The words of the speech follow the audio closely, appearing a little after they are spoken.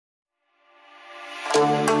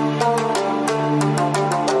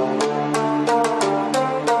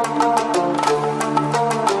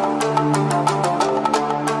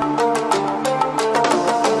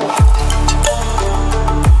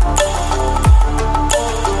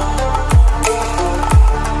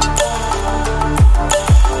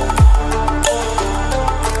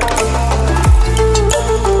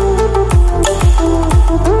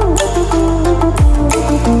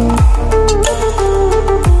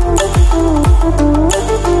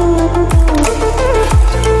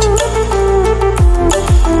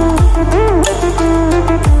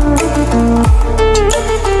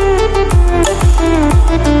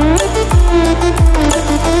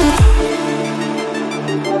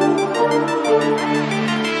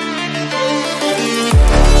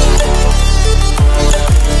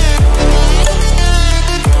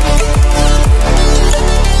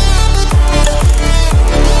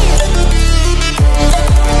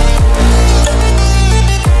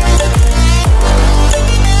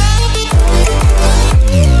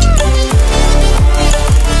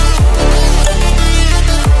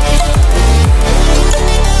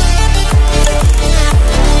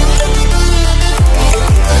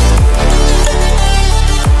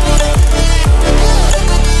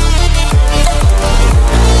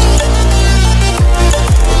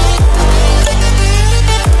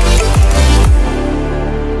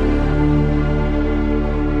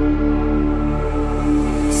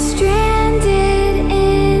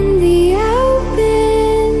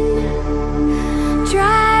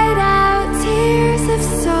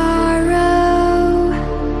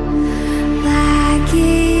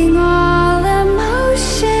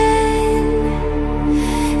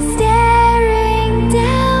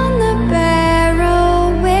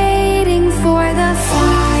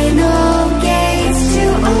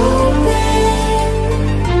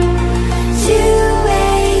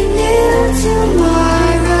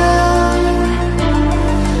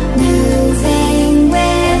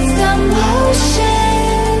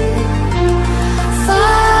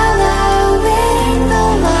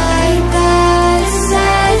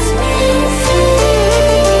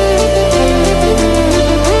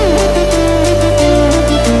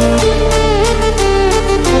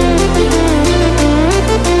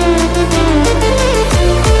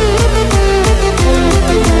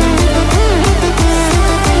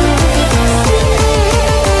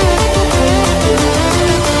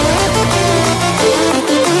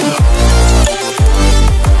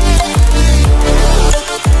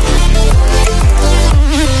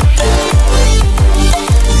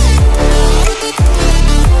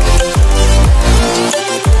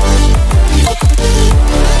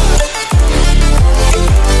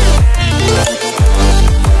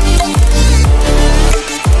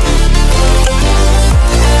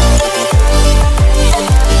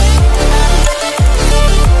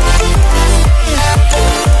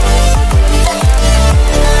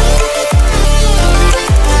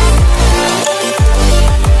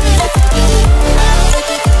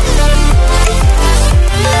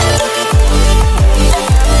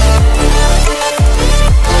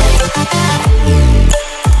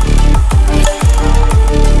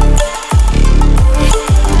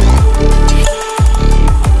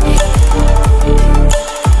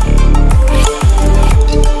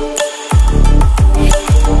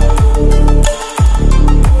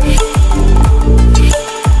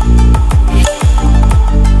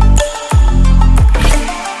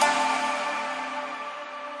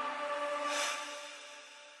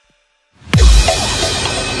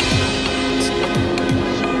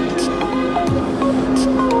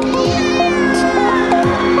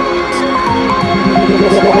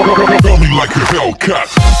like a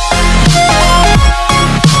Hellcat.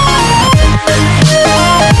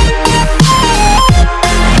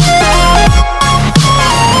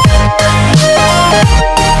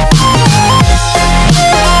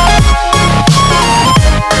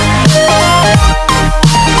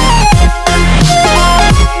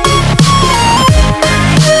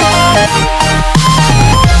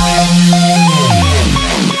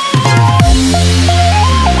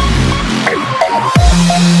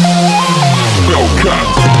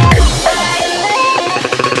 Hellcat.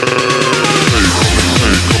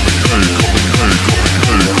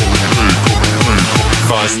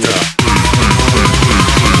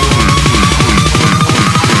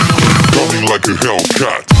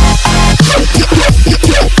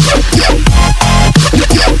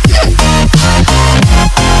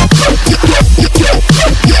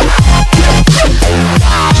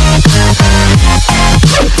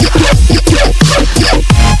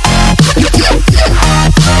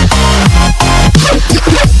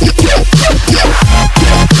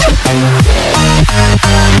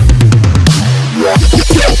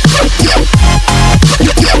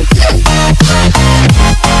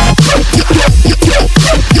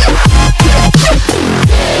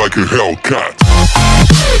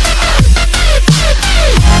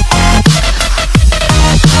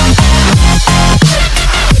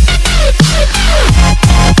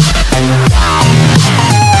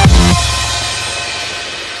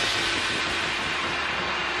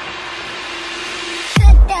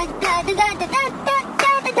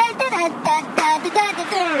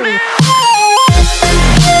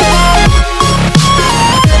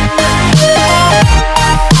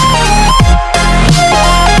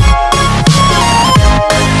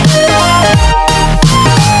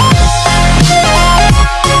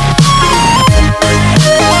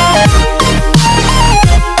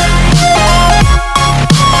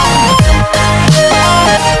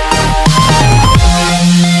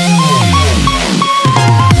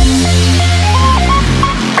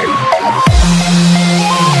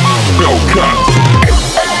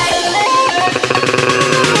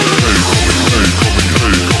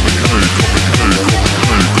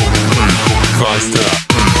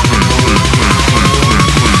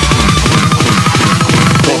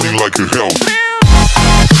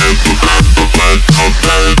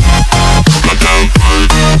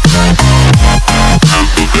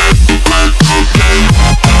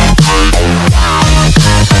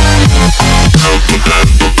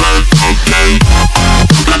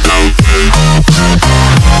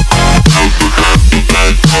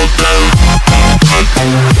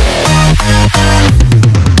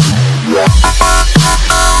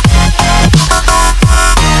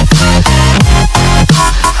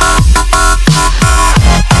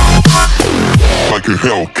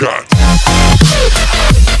 Hellcat.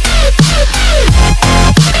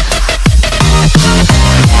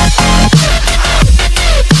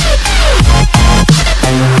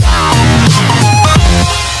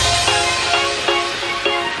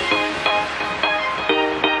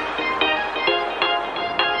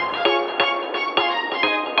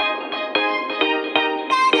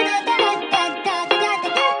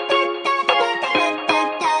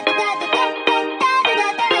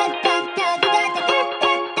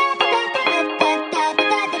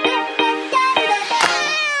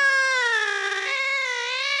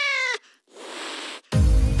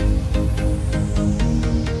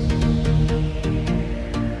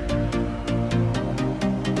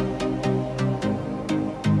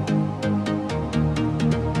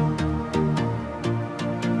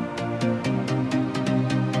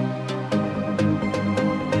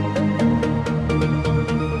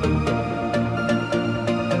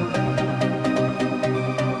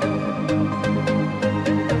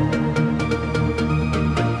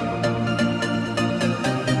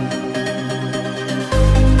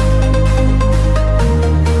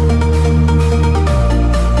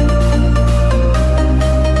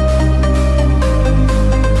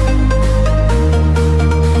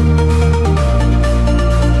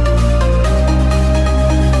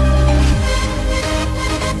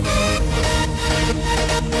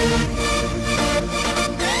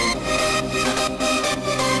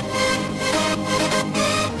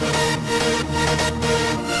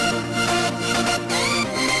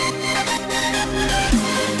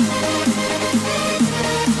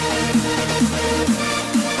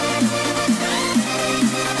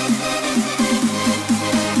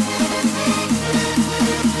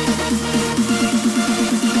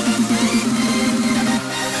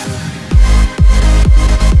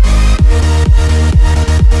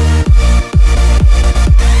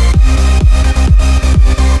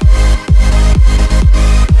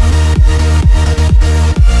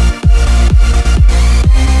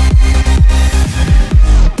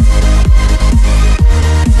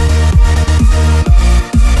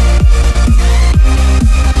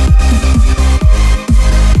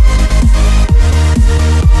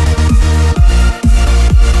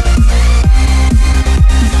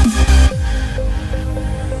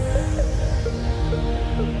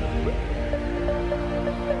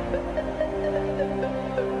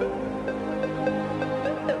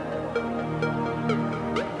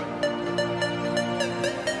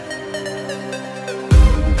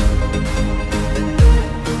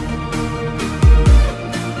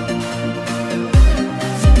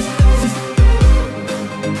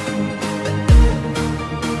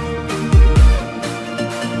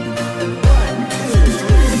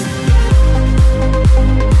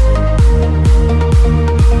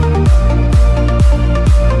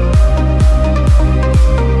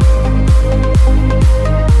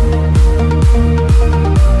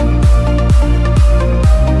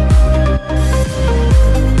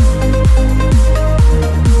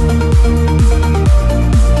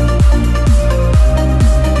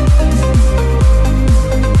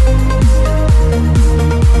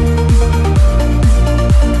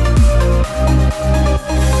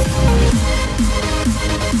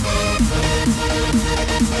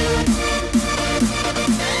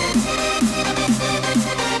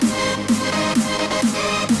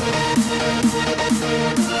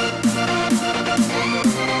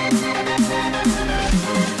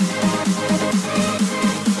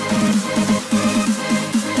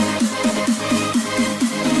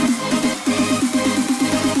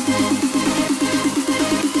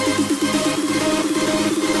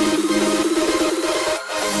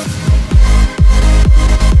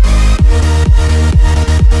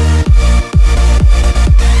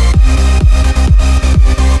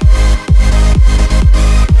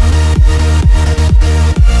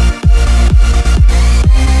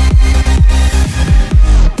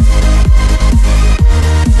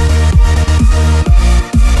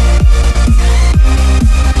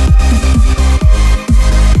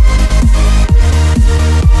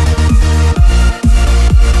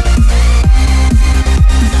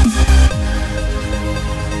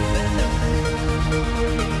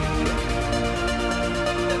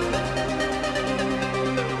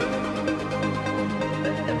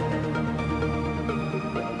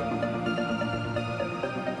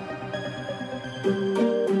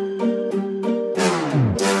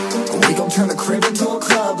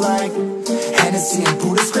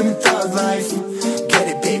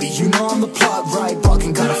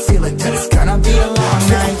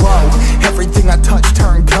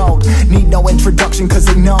 introduction, cause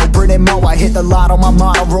they know Brit and Mo, I hit the lotto, my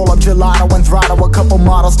motto, roll up gelato and throttle a couple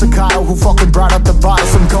models staccato who fucking brought up the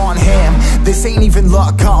bottles. I'm gone ham, this ain't even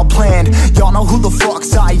luck, all planned. Y'all know who the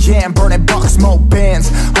fucks I am, burning bucks, smoke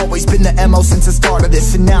bands. Always been the MO since the start of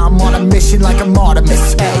this, and now I'm on a mission like I'm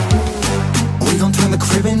Artemis. Hey, we gon' turn the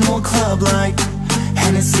crib into a club like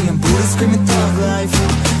Hennessy and Buddha screaming thug life.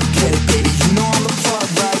 Get it, baby, you know I'm the plug,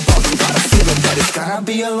 right? But you got a feeling that it's gonna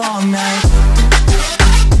be a long night.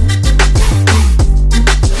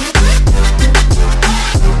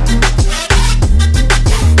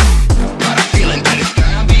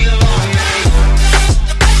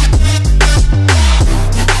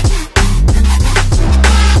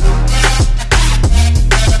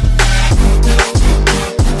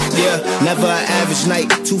 Never an average night,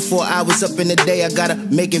 2-4 hours up in the day, I gotta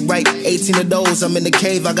make it right. 18 of those, I'm in the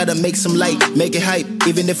cave, I gotta make some light, make it hype,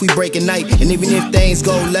 even if we break a night. And even if things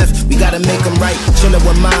go left, we gotta make them right. Chillin'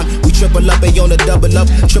 with mine, we triple up, they on the double up,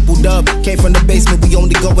 triple dub. Came from the basement, we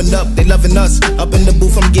only going up, they loving us. Up in the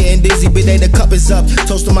booth, I'm getting dizzy, but they the cup is up.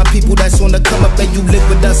 Toast to my people that's on the come up, and you live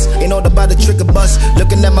with us. Ain't all about the trick of bus.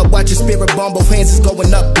 Looking at my watch, your spirit bomb, both hands is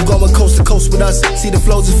going up. You going coast to coast with us. See the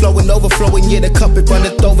flows is flowing, overflowing, yeah, the cup it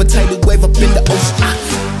runneth over, tidal wave up in the ocean.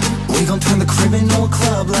 We gon' turn the crib into a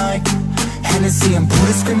club like Hennessy and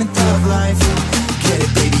Buddha screaming thug life. Get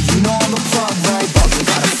it, baby, you know I'm the plug, right? But you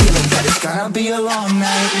got a feeling that it's gonna be a long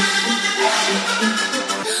night.